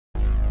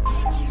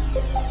What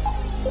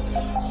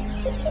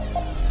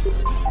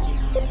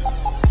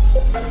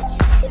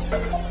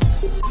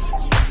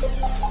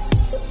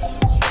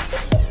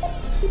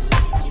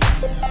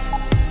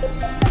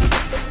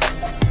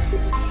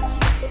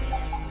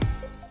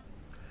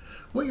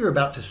you're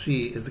about to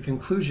see is the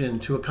conclusion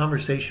to a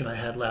conversation I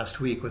had last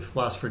week with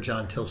philosopher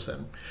John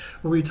Tillson,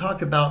 where we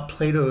talked about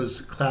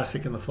Plato's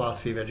classic in the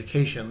philosophy of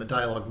education, the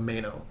dialogue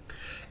Meno.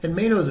 And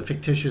Meno is a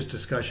fictitious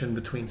discussion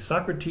between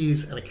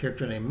Socrates and a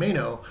character named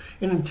Meno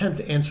in an attempt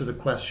to answer the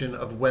question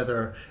of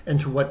whether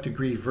and to what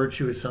degree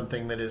virtue is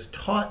something that is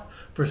taught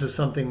versus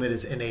something that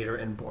is innate or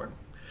inborn.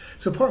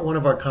 So part one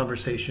of our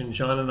conversation,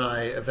 John and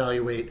I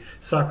evaluate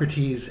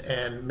Socrates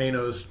and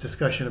Meno's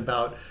discussion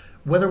about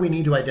whether we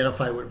need to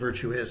identify what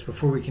virtue is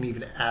before we can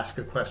even ask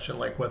a question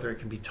like whether it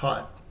can be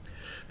taught.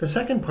 The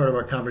second part of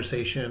our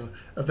conversation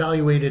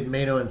evaluated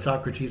Meno and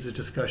Socrates'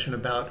 discussion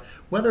about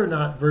whether or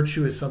not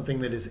virtue is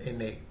something that is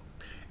innate.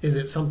 Is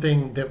it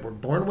something that we're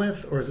born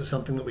with, or is it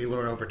something that we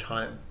learn over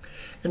time?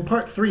 And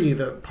part three,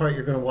 the part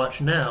you're going to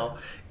watch now,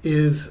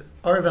 is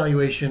our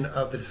evaluation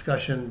of the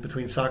discussion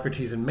between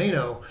Socrates and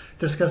Meno,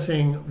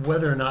 discussing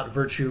whether or not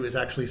virtue is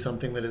actually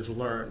something that is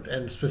learned,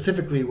 and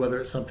specifically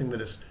whether it's something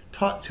that is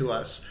taught to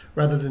us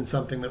rather than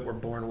something that we're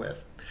born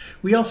with.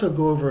 We also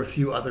go over a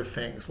few other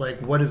things, like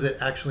what does it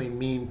actually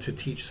mean to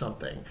teach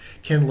something?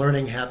 Can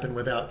learning happen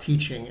without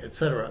teaching,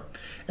 etc.?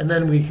 And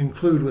then we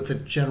conclude with a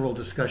general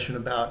discussion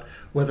about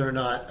whether or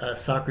not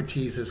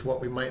Socrates is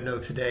what we might know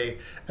today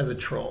as a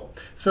troll.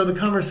 So the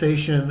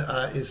conversation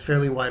is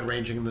fairly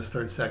wide-ranging in this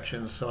third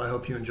section, so I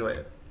hope you enjoy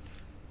it.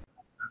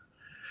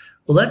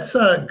 Well, let's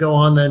go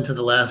on then to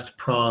the last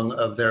prong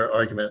of their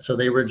argument. So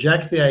they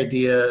reject the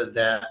idea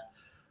that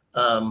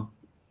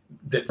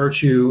that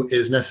virtue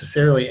is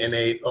necessarily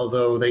innate,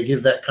 although they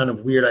give that kind of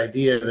weird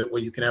idea that,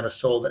 well, you can have a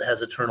soul that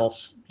has eternal,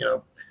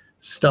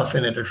 stuff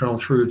in it, eternal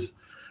truths.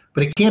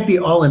 But it can't be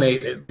all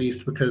innate, at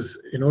least, because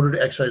in order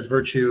to exercise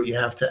virtue, you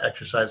have to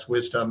exercise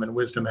wisdom, and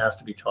wisdom has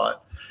to be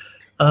taught.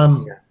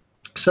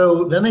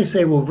 So then they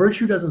say, well,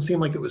 virtue doesn't seem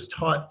like it was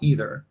taught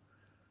either.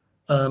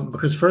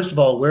 Because first of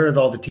all, where are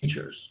all the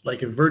teachers?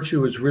 Like, if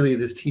virtue is really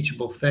this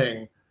teachable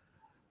thing,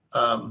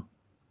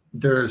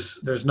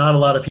 there's not a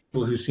lot of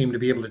people who seem to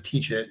be able to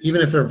teach it.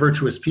 Even if they're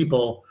virtuous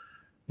people,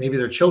 maybe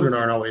their children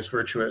aren't always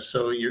virtuous.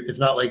 So it's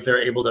not like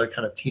they're able to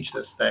kind of teach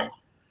this thing.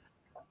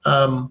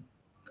 And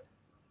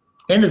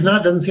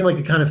doesn't seem like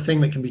the kind of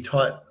thing that can be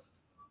taught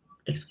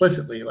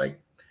explicitly. But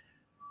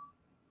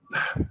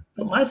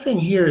my question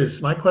here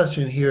is,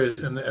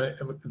 and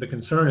the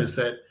concern is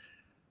that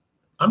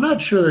I'm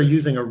not sure they're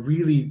using a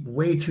really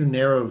way too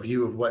narrow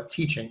view of what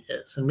teaching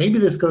is. And maybe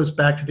this goes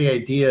back to the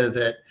idea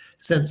that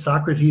since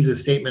Socrates'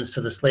 statements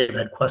to the slave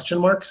had question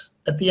marks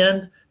at the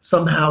end,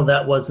 somehow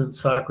that wasn't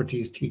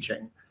Socrates'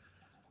 teaching.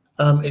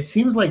 It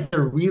seems like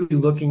they're really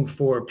looking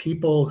for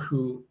people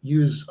who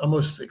use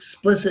almost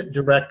explicit,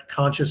 direct,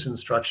 conscious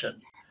instruction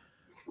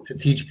to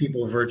teach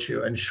people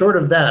virtue. And short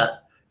of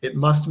that, it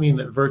must mean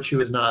that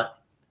virtue is not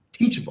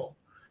teachable.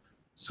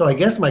 So I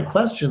guess my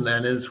question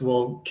then is,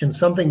 well, can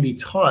something be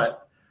taught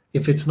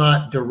if it's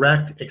not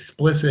direct,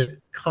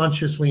 explicit,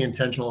 consciously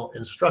intentional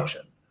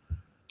instruction?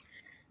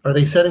 Are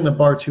they setting the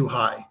bar too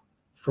high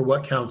for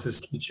what counts as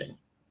teaching?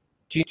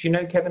 Do you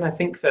know, Kevin, I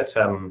think that's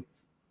a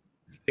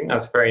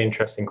very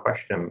interesting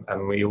question,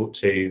 and we ought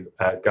to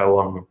go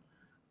on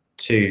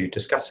to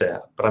discuss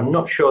it. But I'm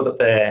not sure that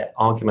their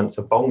arguments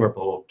are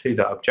vulnerable to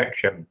that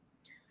objection.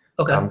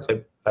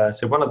 Okay.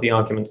 So one of the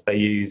arguments they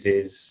use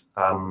is,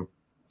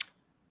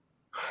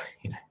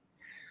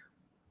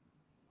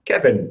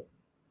 Kevin,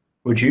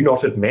 would you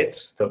not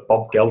admit that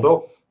Bob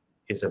Geldof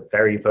is a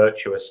very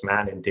virtuous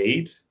man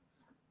indeed?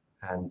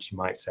 And you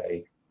might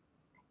say,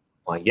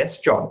 why, yes,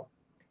 John,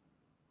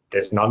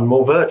 there's none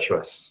more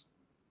virtuous.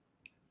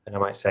 And I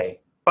might say,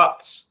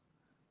 but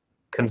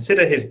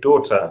consider his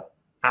daughter,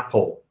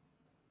 Apple,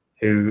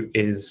 who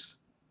is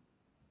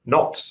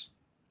not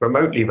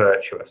remotely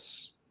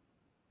virtuous.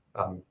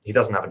 He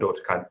doesn't have a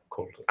daughter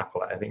called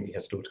Apple. I think he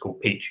has a daughter called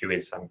Peach, who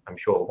is, I'm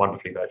sure,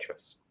 wonderfully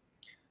virtuous.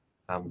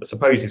 But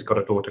suppose he's got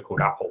a daughter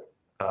called Apple,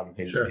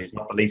 who's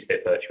not the least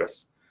bit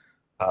virtuous.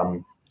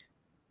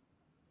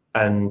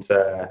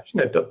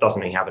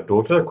 Doesn't he have a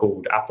daughter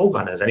called Apple?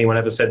 And has anyone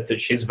ever said that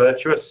she's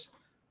virtuous?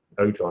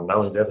 No, John, no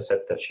one's ever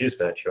said that she's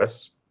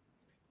virtuous,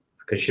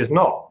 because she's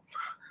not.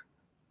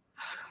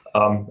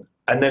 And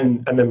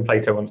then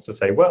Plato wants to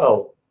say,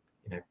 well,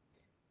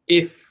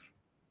 if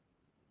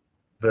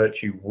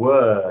virtue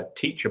were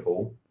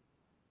teachable,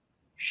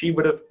 she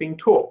would have been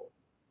taught,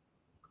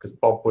 because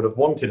Bob would have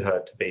wanted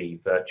her to be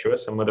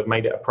virtuous and would have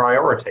made it a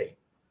priority.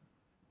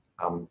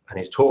 And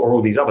he's taught her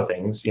all these other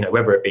things,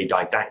 whether it be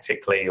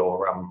didactically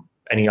or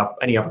any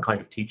other kind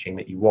of teaching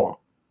that you want.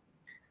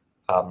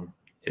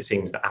 It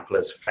seems that Apple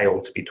has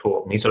failed to be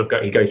taught, and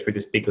he goes through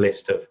this big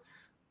list of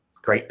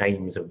great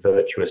names of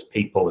virtuous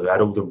people who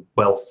had all the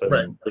wealth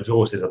and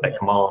resources at their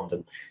command,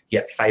 and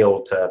yet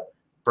failed to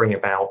bring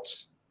about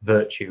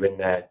virtue in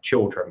their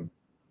children.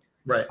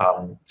 Right.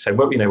 So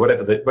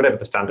whatever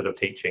the standard of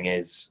teaching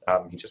is,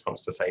 he just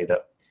wants to say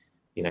that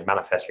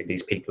manifestly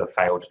these people have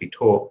failed to be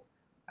taught,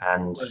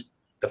 and Right.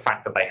 the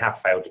fact that they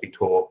have failed to be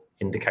taught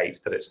indicates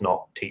that it's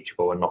not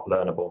teachable and not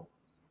learnable.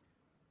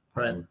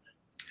 Right.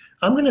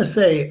 I'm going to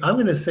say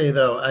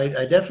though,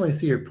 I definitely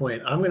see your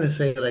point. I'm going to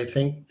say that I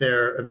think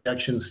their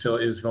objection still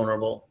is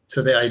vulnerable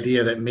to the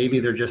idea that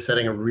maybe they're just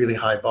setting a really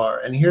high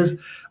bar. And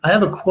I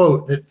have a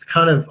quote that's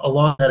kind of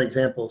along that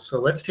example. So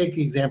let's take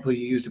the example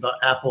you used about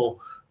Apple,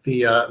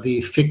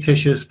 the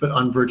fictitious but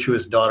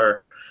unvirtuous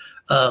daughter.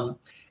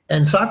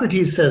 And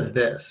Socrates says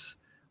this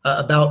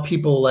about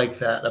people like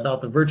that,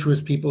 about the virtuous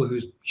people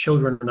whose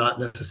children are not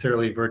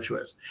necessarily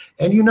virtuous.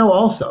 And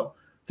also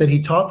that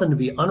he taught them to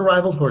be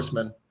unrivaled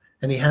horsemen,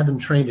 and he had them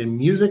trained in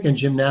music and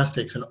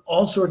gymnastics and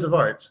all sorts of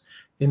arts.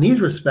 In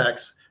these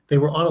respects, they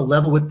were on a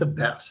level with the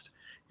best.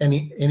 And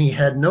he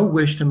had no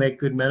wish to make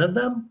good men of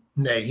them.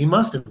 Nay, he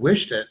must have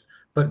wished it,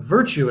 but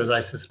virtue, as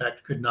I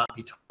suspect, could not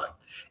be taught.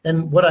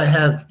 And what I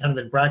have kind of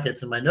in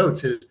brackets in my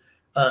notes is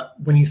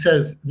when he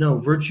says, no,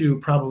 virtue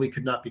probably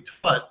could not be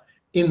taught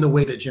in the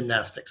way that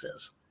gymnastics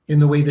is, in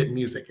the way that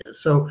music is.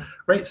 So,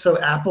 right, so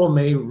Apple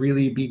may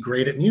really be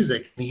great at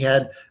music. And he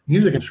had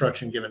music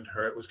instruction given to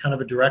her. It was kind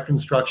of a direct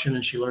instruction,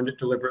 and she learned it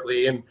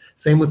deliberately. And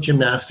same with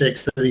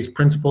gymnastics. There are these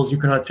principles you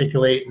can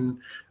articulate, and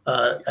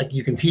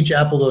you can teach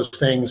Apple those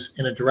things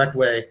in a direct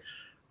way.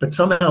 But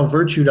somehow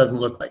virtue doesn't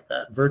look like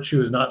that.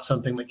 Virtue is not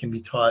something that can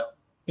be taught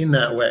in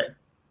that way.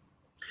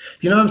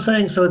 Do you know what I'm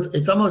saying? So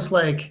it's almost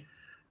like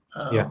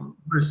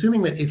we're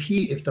assuming that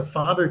if the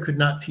father could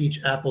not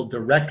teach Apple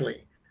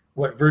directly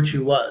what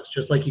virtue was,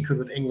 just like he could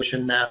with English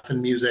and math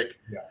and music,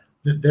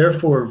 that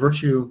therefore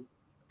virtue,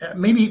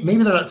 maybe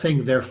they're not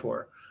saying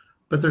therefore,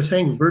 but they're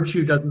saying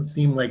virtue doesn't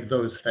seem like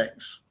those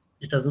things.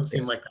 It doesn't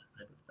seem like that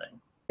type of thing.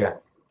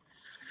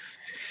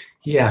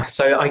 Yeah.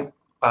 So I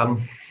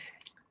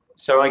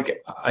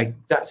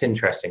that's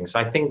interesting. So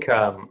I think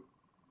I'm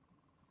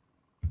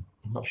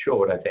not sure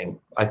what I think.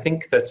 I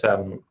think that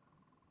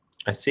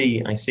I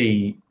see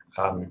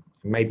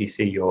maybe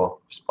see your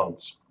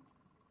response.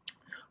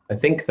 I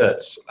think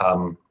that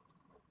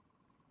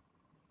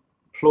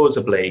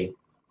plausibly,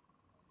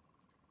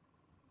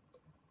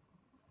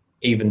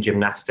 even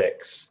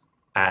gymnastics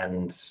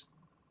and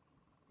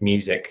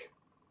music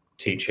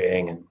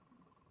teaching and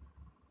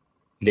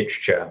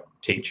literature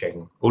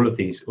teaching, all of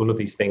these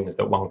things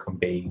that one can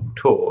be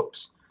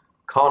taught,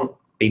 can't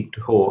be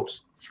taught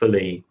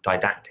fully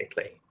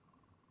didactically,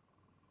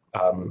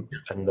 and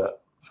that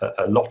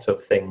a lot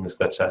of things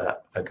that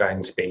are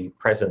going to be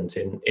present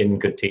in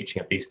good teaching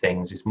of these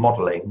things is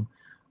modeling,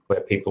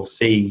 where people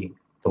see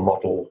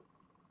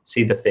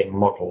the thing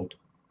modeled,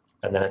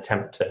 and then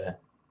attempt to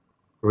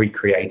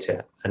recreate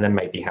it, and then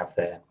maybe have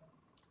their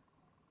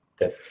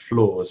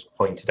flaws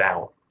pointed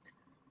out.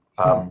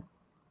 But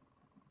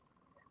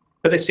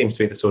this seems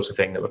to be the sort of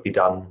thing that would be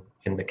done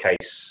in the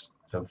case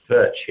of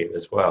virtue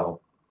as well.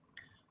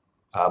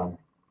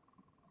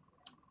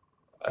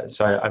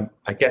 So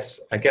I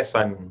guess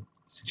I'm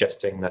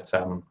suggesting that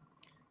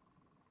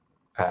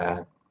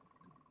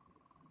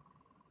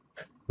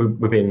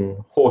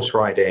within horse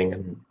riding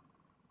and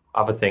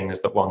other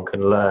things that one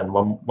can learn,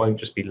 one won't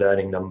just be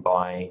learning them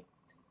by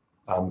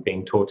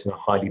being taught in a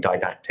highly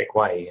didactic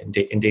way.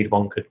 Indeed,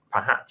 one could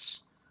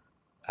perhaps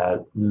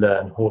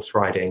learn horse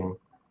riding,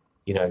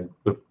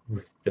 with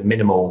the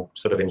minimal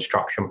sort of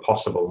instruction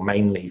possible,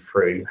 mainly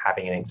through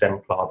having an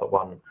exemplar that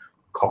one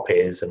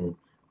copies, and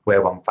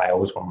where one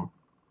fails, one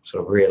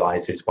sort of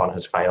realizes one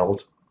has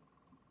failed,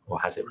 or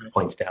has it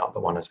pointed out that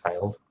one has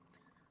failed.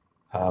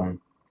 But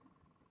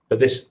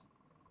this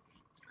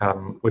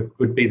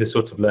would be the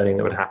sort of learning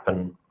that would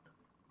happen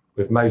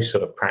with most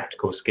sort of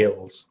practical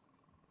skills,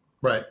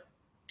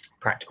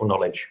 practical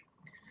knowledge,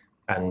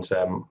 and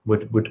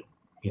would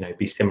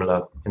be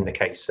similar in the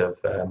case of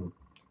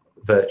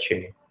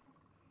virtue.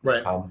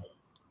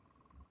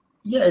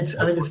 It's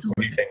what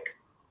do you think?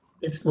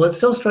 It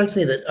still strikes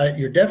me that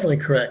you're definitely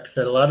correct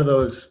that a lot of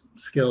those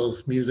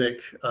skills,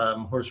 music,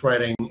 horse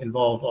riding,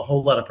 involve a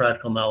whole lot of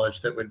practical knowledge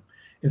that would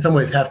in some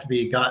ways have to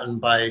be gotten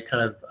by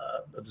kind of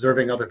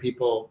observing other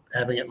people,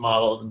 having it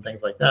modeled and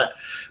things like that.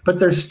 But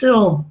there's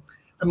still,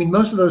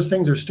 most of those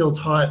things are still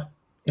taught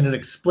in an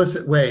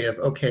explicit way of,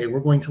 okay, we're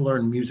going to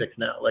learn music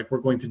now, like we're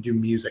going to do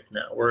music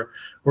now, we're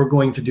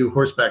going to do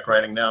horseback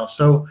riding now.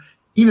 So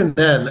even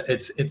then,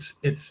 it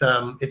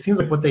seems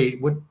like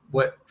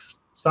what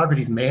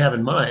Socrates may have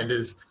in mind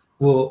is,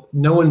 well,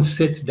 no one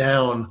sits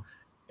down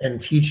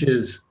and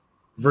teaches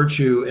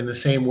virtue in the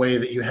same way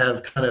that you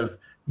have kind of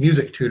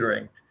music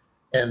tutoring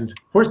and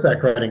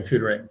horseback riding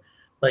tutoring.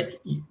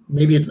 Like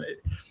maybe it's,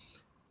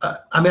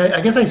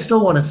 I guess I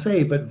still want to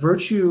say, but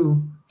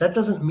virtue, that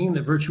doesn't mean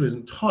that virtue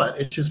isn't taught.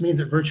 It just means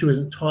that virtue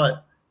isn't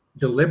taught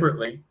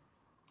deliberately.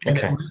 And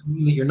it might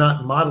mean that you're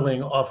not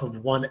modeling off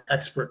of one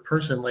expert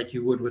person like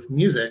you would with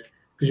music,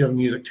 because you have a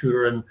music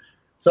tutor. And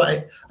so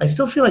I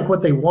still feel like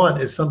what they want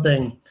is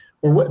something,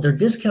 or what they're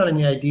discounting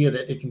the idea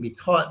that it can be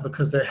taught,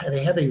 because they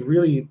have a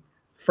really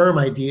firm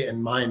idea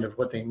in mind of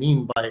what they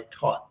mean by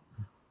taught.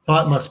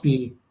 Taught must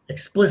be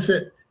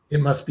explicit,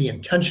 it must be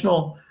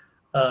intentional,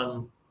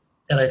 and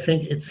And I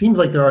think it seems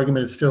like their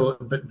argument is still,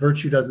 but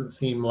virtue doesn't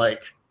seem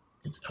like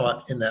it's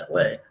taught in that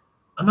way.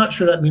 I'm not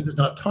sure that means it's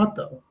not taught,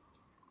 though.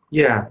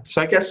 Yeah,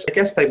 so I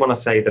guess they want to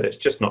say that it's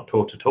just not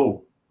taught at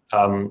all.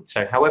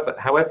 So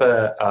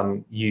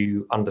however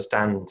you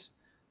understand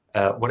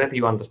whatever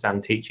you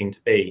understand teaching to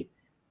be,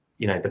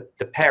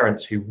 the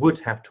parents who would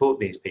have taught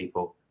these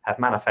people have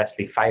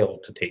manifestly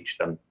failed to teach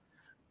them,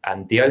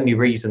 and the only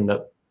reason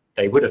that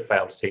they would have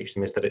failed to teach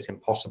them is that it's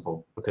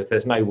impossible, because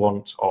there's no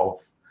want of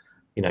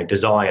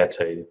desire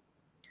to,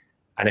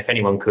 and if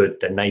anyone could,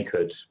 then they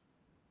could,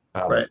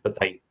 Right. but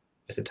they,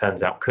 as it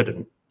turns out,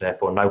 couldn't.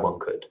 Therefore, no one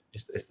could.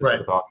 Is the Right.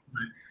 sort of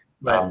argument.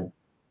 Right.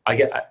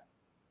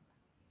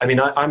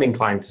 I'm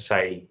inclined to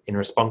say in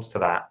response to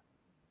that,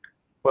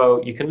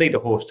 well, you can lead a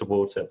horse to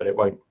water, but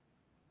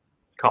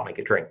can't make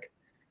it drink.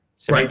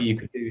 So Right. maybe you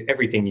could do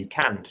everything you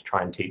can to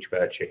try and teach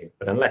virtue,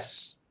 but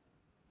unless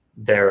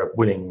they're a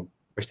willing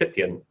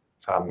recipient,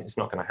 it's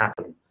not going to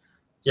happen.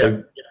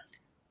 So,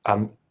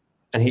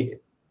 and he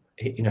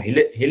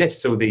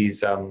lists all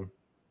these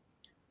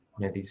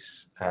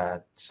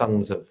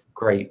sons of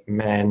great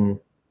men,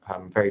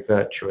 very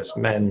virtuous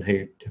men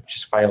who have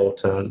just failed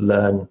to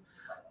learn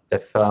their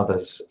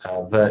father's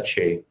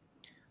virtue.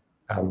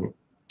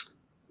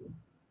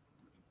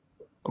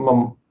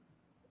 One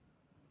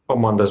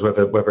wonders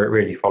whether it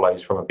really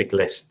follows from a big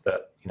list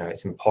that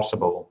it's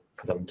impossible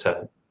for them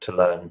to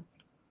learn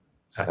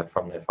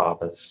from their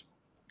fathers.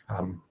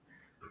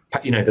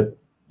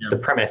 The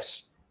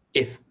premise: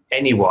 if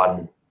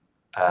anyone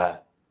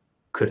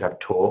could have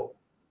taught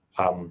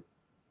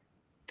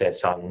their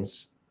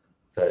sons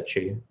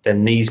virtue,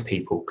 then these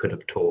people could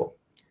have taught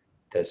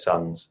their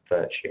sons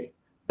virtue.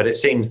 But it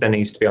seems there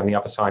needs to be on the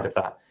other side of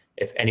that: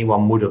 if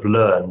anyone would have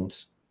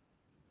learned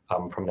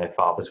from their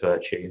father's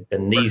virtue,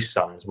 then these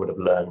sons would have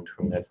learned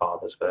from their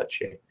father's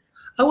virtue.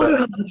 I wonder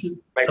how much.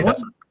 Maybe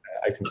that's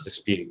open to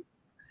dispute.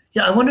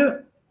 Yeah, I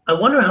wonder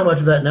how much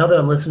of that, now that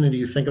I'm listening to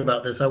you think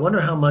about this, I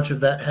wonder how much of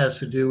that has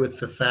to do with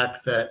the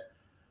fact that,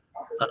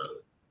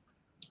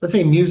 let's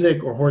say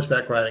music or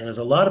horseback riding, there's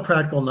a lot of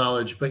practical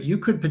knowledge, but you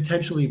could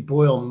potentially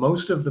boil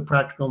most of the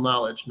practical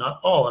knowledge, not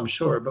all, I'm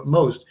sure, but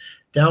most,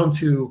 down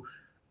to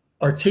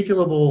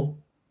articulable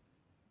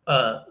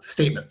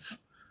statements.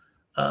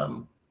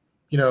 What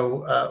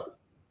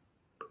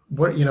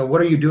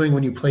are you doing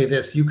when you play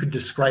this? You could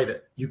describe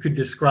it. You could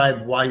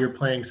describe why you're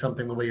playing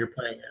something the way you're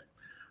playing it.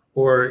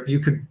 Or you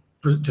could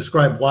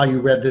describe why you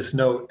read this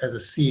note as a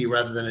C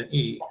rather than an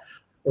E.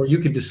 Or you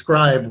could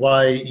describe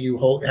why you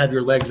have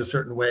your legs a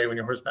certain way when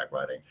you're horseback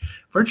riding.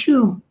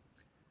 Virtue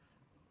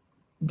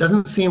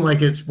doesn't seem like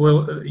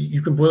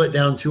you can boil it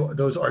down to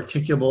those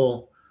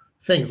articulable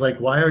things. Like,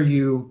 why are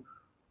you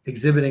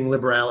exhibiting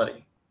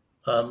liberality?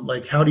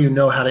 Like, how do you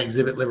know how to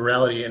exhibit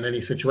liberality in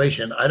any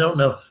situation? I don't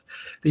know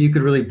that you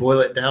could really boil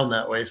it down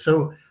that way.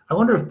 So I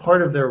wonder if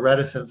part of their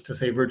reticence to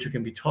say virtue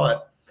can be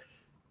taught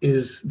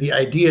is the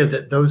idea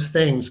that those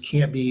things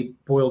can't be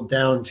boiled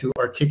down to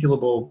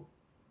articulable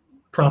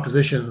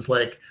propositions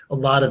like a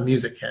lot of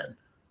music can.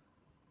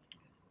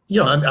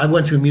 I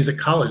went to a music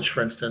college,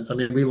 for instance. I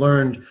mean, we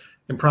learned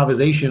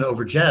improvisation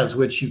over jazz,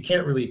 which you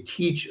can't really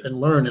teach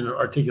and learn in an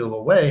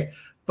articulable way,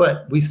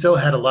 but we still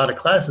had a lot of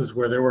classes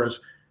where there was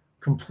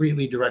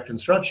completely direct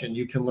instruction.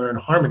 You can learn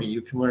harmony,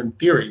 you can learn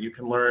theory, you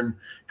can learn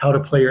how to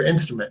play your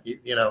instrument,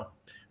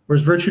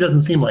 whereas virtue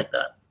doesn't seem like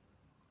that.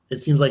 It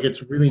seems like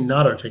it's really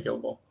not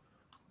articulable.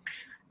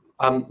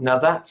 Now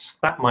that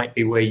might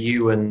be where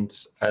you and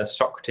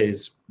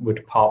Socrates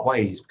would part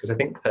ways, because I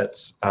think that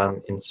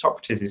in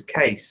Socrates'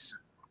 case,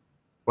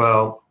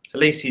 well, at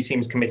least he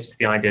seems committed to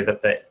the idea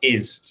that there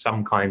is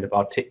some kind of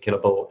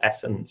articulable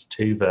essence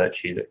to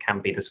virtue that can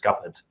be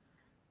discovered.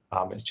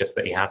 It's just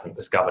that he hasn't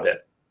discovered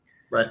it.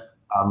 Right.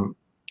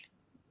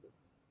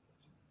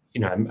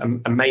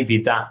 And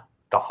maybe that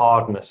the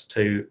hardness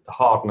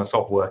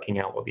of working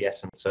out what the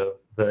essence of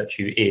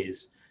virtue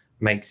is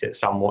makes it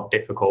somewhat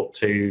difficult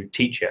to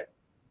teach it.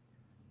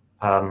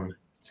 So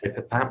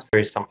perhaps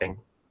there is something.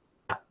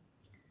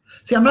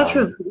 See, I'm not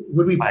sure.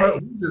 Would we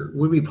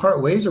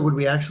part ways, or would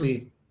we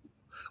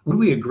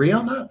agree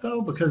on that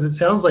though? Because it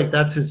sounds like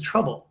that's his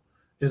trouble.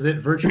 Is that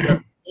virtue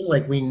doesn't feel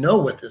like we know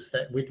what this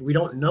thing. We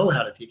don't know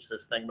how to teach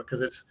this thing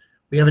because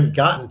we haven't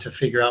gotten to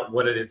figure out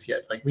what it is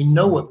yet. Like, we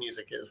know what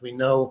music is, we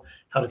know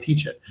how to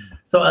teach it.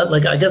 So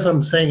I guess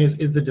I'm saying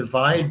is the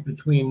divide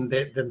between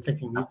them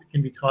thinking music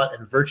can be taught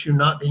and virtue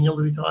not being able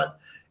to be taught,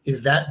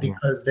 is that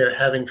because they're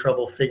having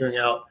trouble figuring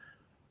out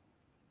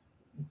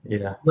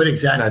what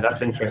exactly? No,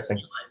 that's interesting.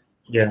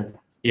 Yeah.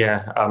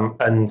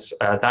 And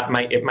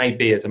it may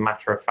be, as a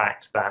matter of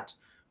fact, that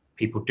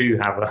people do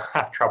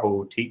have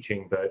trouble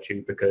teaching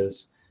virtue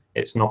because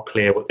it's not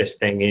clear what this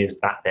thing is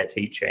that they're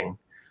teaching.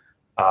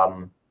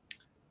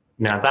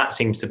 Now that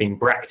seems to be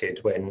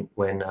bracketed when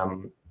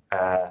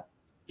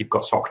you've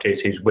got Socrates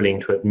who's willing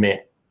to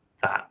admit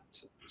that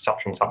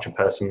such and such a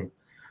person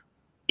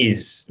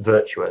is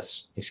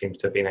virtuous. He seems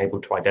to have been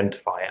able to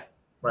identify it.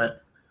 Right.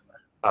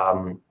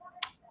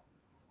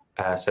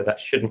 So that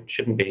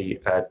shouldn't be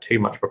too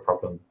much of a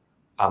problem.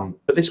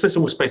 But this was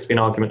all supposed to be an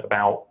argument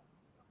about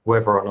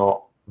whether or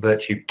not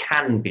virtue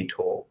can be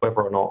taught,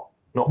 whether or not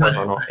Right, whether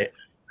or not it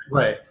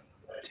right.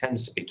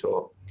 tends to be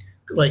taught.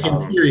 Like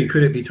in theory,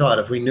 could it be taught?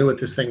 If we knew what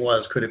this thing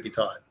was, could it be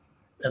taught?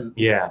 And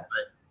Yeah, right,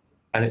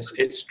 and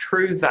it's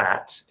true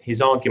that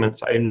his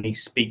arguments only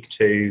speak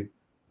to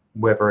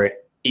whether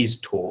it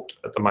is taught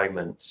at the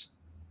moment,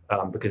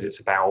 because it's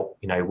about,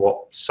 you know,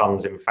 what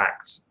sons in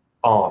fact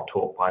are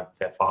taught by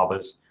their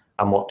fathers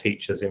and what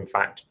teachers in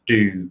fact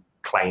do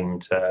claim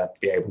to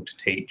be able to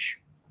teach.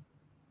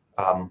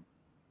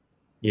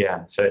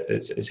 Yeah, so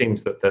it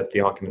seems that the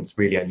arguments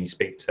really only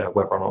speak to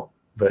whether or not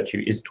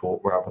virtue is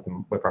taught rather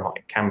than whether or not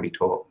it can be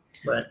taught.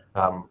 right.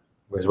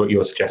 Whereas what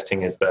you're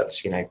suggesting is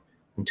that, you know,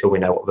 until we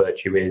know what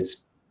virtue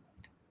is,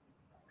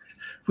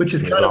 Which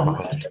is there's kind not of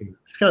much to.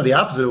 it's kind of the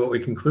opposite of what we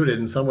concluded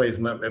in some ways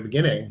in the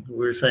beginning.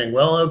 We were saying,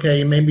 well,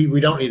 okay, maybe we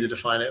don't need to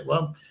define it.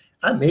 Well,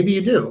 maybe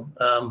you do.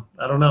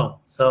 I don't know.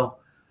 So,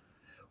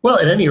 well,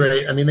 at any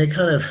rate, I mean, they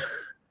kind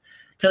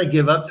of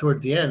give up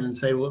towards the end and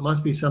say, well, it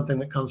must be something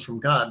that comes from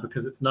God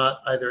because it's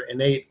not either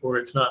innate or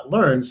it's not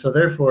learned. So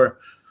therefore,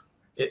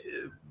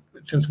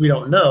 since we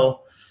don't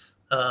know,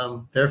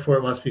 therefore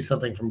it must be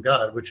something from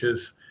God, which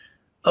is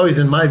always,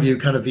 in my view,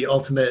 kind of the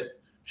ultimate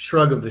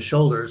shrug of the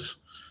shoulders.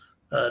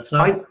 It's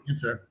not an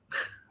answer.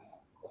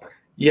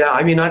 Yeah,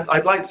 I mean,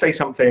 I'd like to say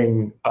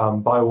something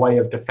by way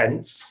of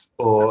defense,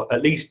 or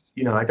at least,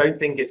 you know, I don't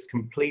think it's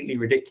completely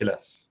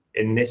ridiculous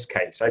in this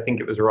case. I think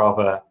it was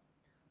rather,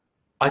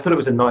 I thought it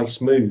was a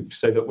nice move,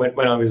 so that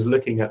when I was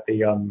looking at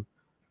the, when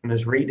I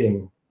was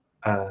reading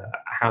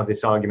how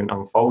this argument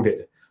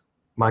unfolded,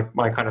 my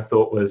kind of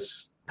thought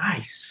was,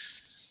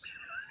 nice.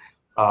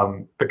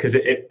 Because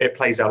it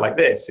plays out like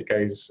this. It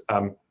goes,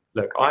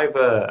 look,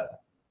 either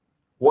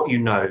what you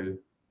know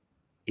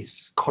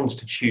is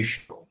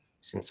constitutional,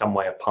 it's in some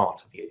way a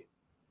part of you,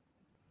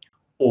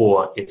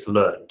 or it's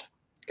learned.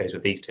 It goes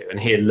with these two. And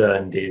here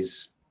learned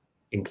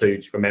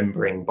includes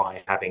remembering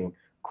by having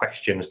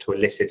questions to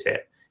elicit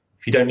it.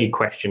 If you don't need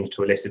questions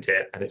to elicit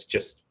it and it's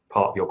just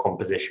part of your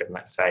composition,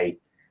 let's say,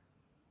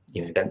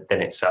 you know,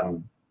 then it's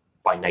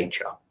by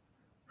nature.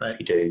 Right. If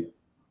you do,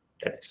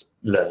 then it's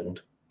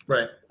learned.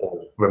 Right.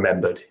 Or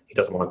remembered. He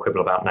doesn't want to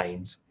quibble about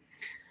names.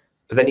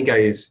 But then he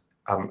goes,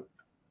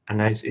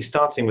 and he's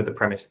starting with the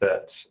premise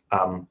that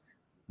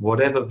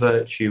whatever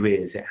virtue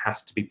is, it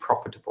has to be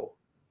profitable.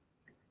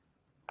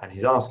 And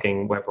he's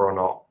asking whether or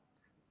not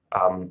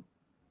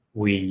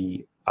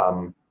we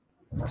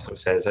sort of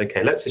says,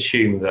 okay, let's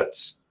assume that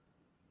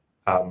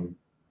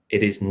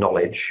it is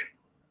knowledge.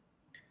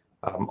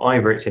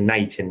 Either it's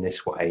innate in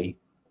this way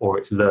or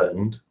it's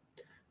learned,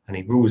 and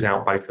he rules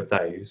out both of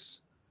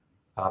those.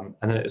 And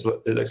then it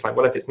looks like,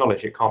 well, if it's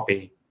knowledge, it can't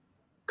be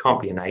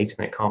innate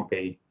and it can't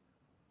be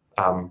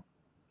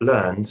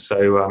learned.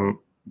 So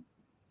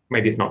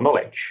maybe it's not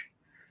knowledge.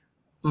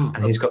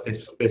 And he's got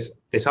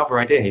this other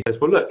idea. He says,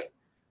 well, look,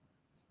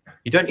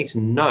 you don't need to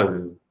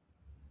know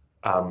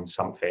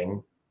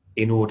something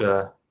in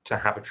order to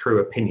have a true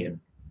opinion.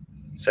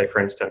 So, for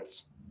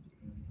instance,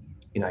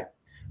 you know,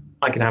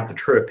 I can have the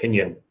true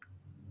opinion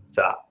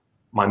that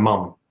my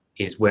mum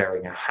is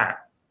wearing a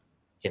hat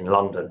in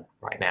London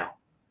right now.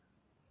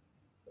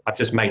 I've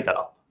just made that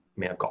up. I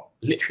mean, I've got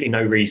literally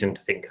no reason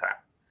to think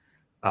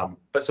that.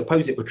 But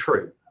suppose it were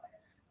true,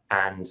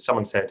 and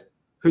someone said,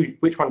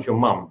 which one's your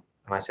mum?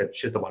 And I said,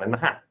 she's the one in the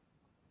hat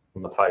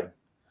on the phone.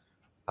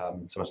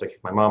 Someone's looking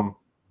for my mum.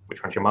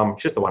 Which one's your mum?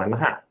 She's the one in the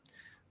hat.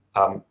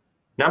 Now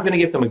I'm going to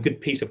give them a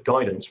good piece of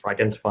guidance for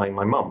identifying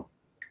my mum.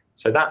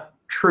 So that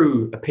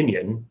true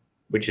opinion,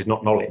 which is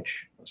not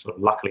knowledge, sort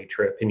of luckily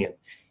true opinion,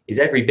 is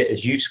every bit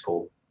as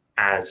useful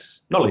as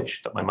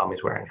knowledge that my mum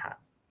is wearing a hat.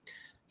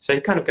 So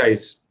it kind of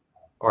goes,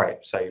 all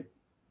right, so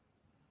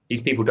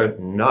these people don't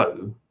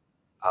know,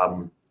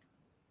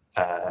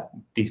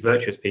 these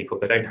virtuous people,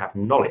 they don't have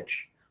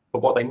knowledge,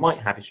 but what they might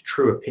have is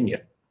true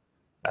opinion.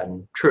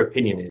 And true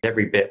opinion is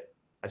every bit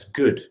as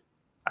good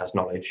as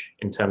knowledge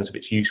in terms of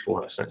its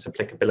usefulness and its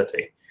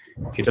applicability.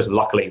 If you're just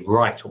luckily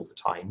right all the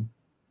time,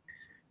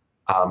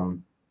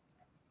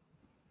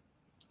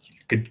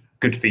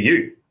 good for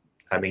you.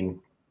 I mean,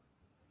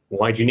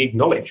 why do you need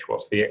knowledge?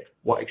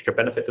 What extra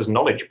benefit does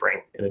knowledge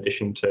bring in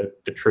addition to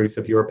the truth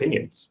of your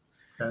opinions?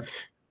 Okay.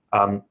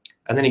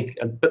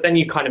 But then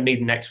you kind of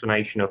need an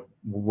explanation of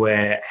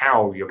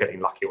how you're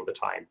getting lucky all the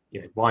time.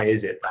 You know, why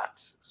is it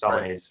that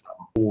someone is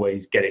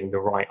always getting the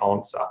right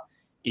answer,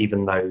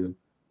 even though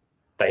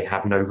they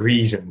have no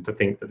reason to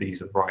think that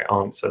these are the right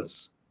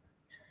answers?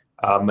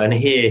 And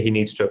here he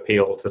needs to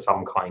appeal to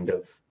some kind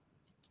of,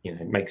 you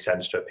know, it makes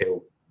sense to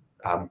appeal.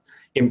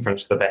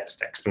 Inference, the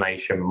best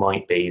explanation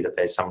might be that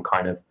there's some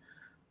kind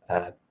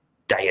of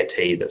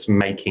deity that's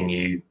making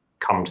you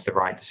come to the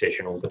right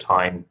decision all the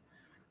time.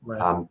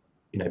 Right.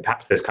 You know,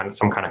 perhaps there's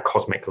some kind of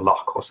cosmic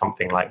luck or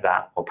something like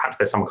that, or perhaps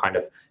there's some kind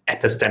of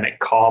epistemic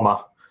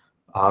karma.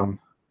 I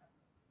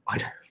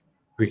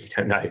really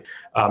don't know.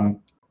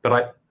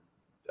 But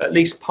at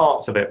least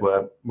parts of it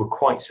were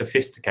quite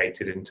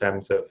sophisticated in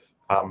terms of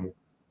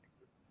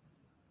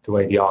the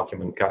way the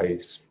argument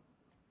goes.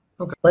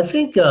 Okay. Well, I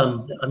think, I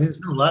mean, there's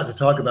been a lot to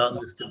talk about in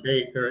this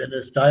debate or in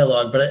this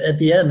dialogue, but at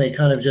the end, they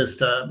kind of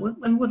just,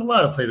 and with a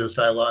lot of Plato's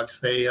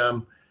dialogues, they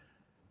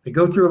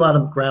go through a lot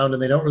of ground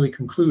and they don't really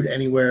conclude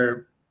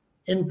anywhere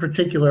in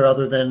particular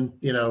other than,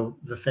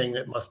 the thing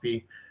that must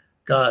be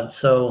God.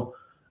 So,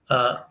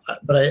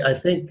 but I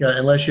think,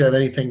 unless you have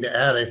anything to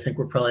add, I think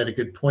we're probably at a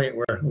good point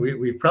where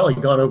we've probably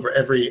gone over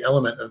every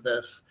element of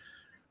this.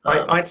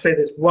 I'd say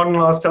there's one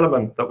last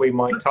element that we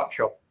might touch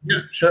on.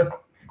 Yeah, sure.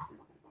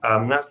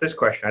 That's this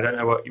question. I don't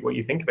know what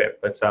you think of it,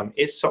 but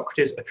is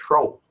Socrates a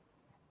troll?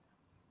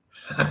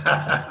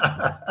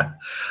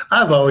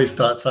 I've always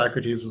thought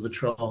Socrates was a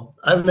troll.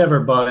 I've never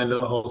bought into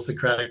the whole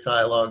Socratic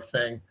dialogue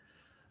thing.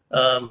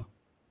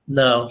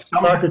 No,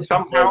 Socrates.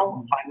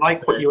 Somehow, I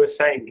like what you were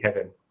saying,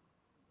 Kevin.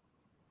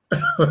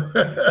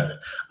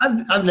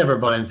 I've never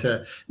bought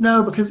into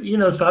no, because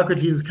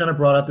Socrates is kind of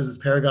brought up as this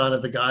paragon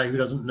of the guy who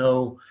doesn't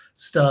know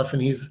stuff,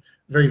 and he's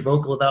very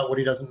vocal about what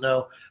he doesn't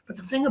know. But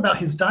the thing about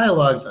his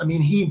dialogues, I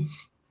mean, he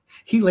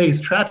lays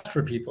traps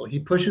for people. He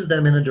pushes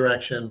them in a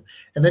direction,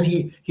 and then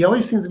he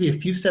always seems to be a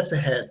few steps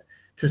ahead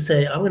to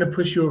say, I'm going to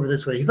push you over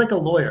this way. He's like a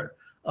lawyer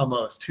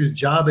almost, whose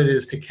job it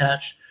is to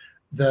catch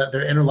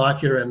their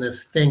interlocutor in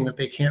this thing that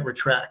they can't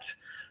retract,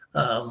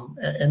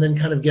 and then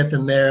kind of get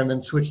them there and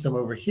then switch them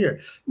over here.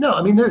 No,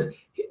 I mean,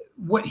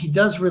 what he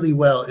does really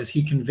well is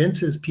he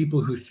convinces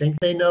people who think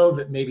they know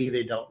that maybe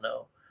they don't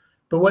know.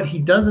 But what he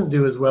doesn't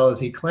do as well as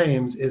he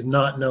claims is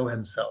not know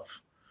himself.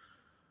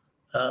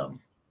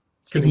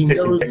 Because he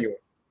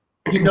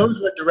knows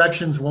what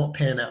directions won't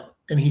pan out,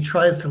 and he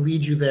tries to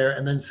lead you there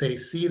and then say,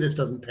 see, this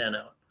doesn't pan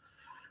out.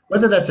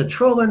 Whether that's a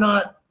troll or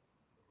not,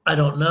 I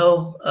don't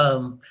know.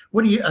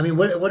 What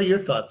are your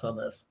thoughts on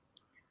this?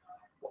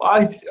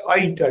 I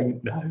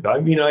don't know. I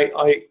mean,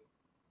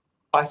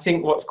 I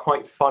think what's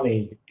quite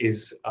funny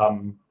is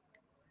the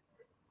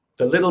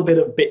little bit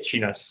of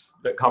bitchiness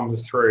that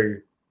comes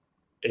through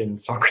in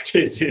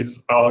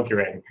Socrates'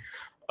 arguing,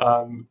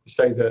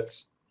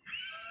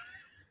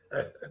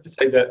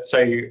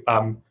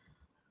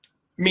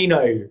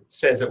 Meno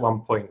says at one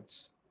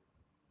point,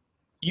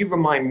 "You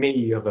remind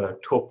me of a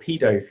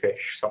torpedo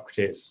fish,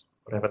 Socrates,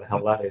 whatever the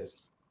hell that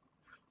is,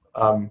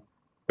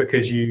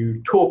 because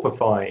you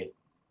torpify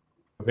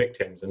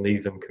victims and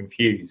leave them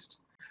confused."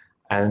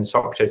 And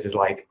Socrates is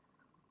like,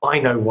 "I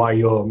know why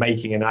you're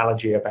making an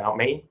analogy about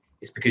me.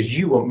 It's because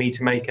you want me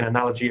to make an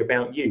analogy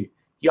about you.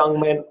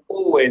 Young men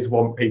always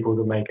want people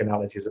to make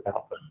analogies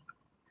about them."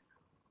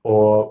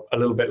 Or a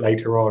little bit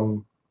later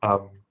on,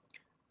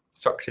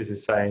 Socrates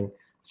is saying,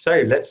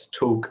 "So let's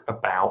talk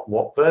about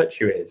what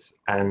virtue is."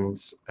 And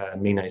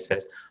Meno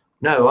says,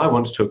 "No, I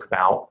want to talk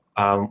about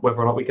whether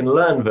or not we can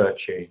learn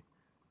virtue."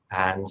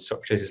 And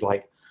Socrates is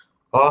like,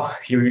 "Oh,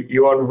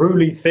 you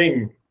unruly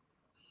thing.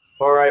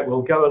 All right,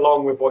 we'll go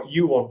along with what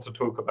you want to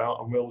talk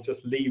about, and we'll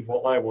just leave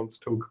what I want to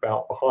talk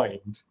about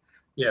behind."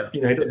 Yeah. He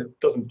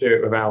doesn't do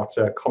it without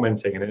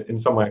commenting, and in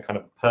some way a kind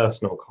of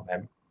personal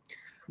comment.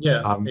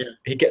 Yeah.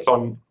 He gets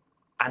on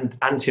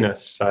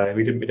Antinous.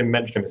 We didn't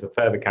mention him as a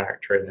further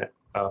character in it.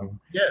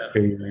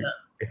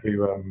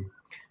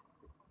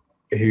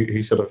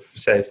 Who sort of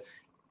says,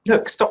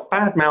 "Look, stop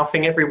bad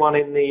mouthing everyone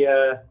in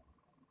the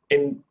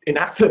in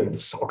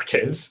Athens,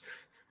 Socrates.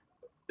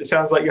 It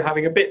sounds like you're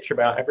having a bitch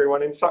about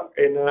everyone in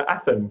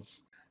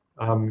Athens."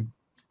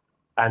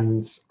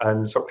 And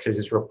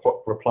Socrates'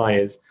 reply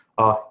is,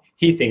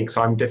 "He thinks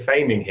I'm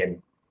defaming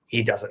him.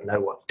 He doesn't know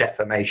what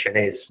defamation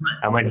is,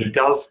 and when he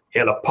does,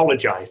 he'll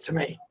apologize to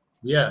me."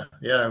 Yeah,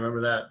 I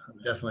remember that,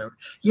 definitely.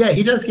 Yeah,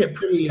 he does get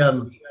pretty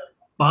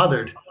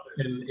bothered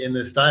in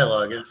this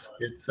dialogue.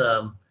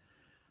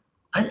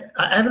 I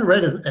haven't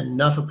read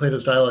enough of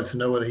Plato's dialogues to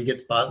know whether he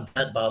gets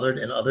that bothered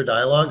in other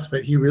dialogues,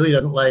 but he really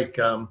doesn't like,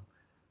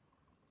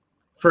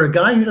 for a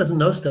guy who doesn't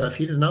know stuff,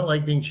 he does not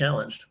like being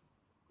challenged.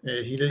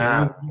 He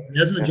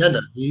has an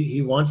agenda.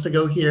 He wants to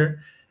go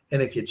here,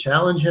 and if you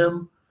challenge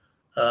him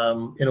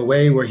in a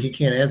way where he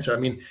can't answer, I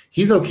mean,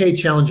 he's okay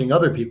challenging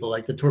other people,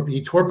 like he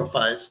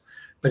torpifies,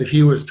 but if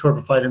he was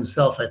torpified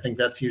himself, I think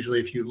that's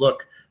usually, if you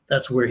look,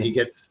 that's where he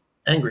gets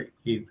angry.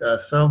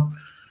 That's a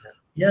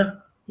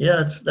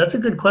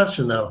good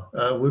question, though.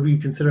 Would we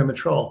consider him a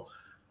troll?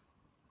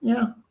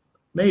 Yeah,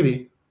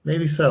 maybe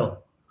so.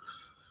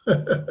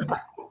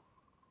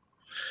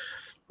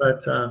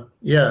 But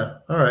yeah,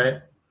 all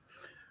right.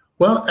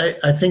 Well,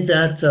 I think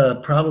that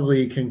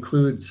probably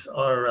concludes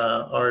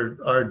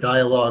our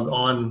dialogue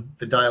on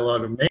the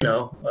dialogue of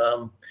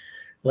Meno.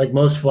 Like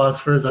most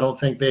philosophers, I don't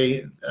think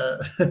we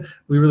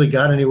really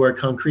got anywhere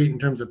concrete in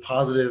terms of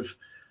positive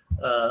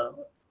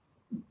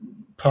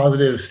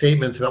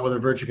statements about whether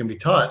virtue can be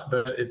taught.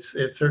 But it's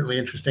certainly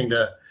interesting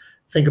to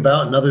think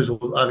about, and others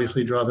will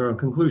obviously draw their own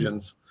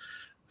conclusions.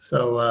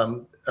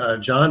 So,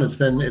 John, it's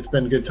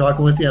been good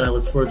talking with you, and I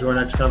look forward to our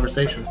next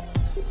conversation.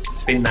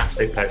 It's been an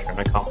absolute pleasure, and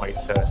I can't wait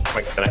for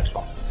the next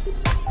one.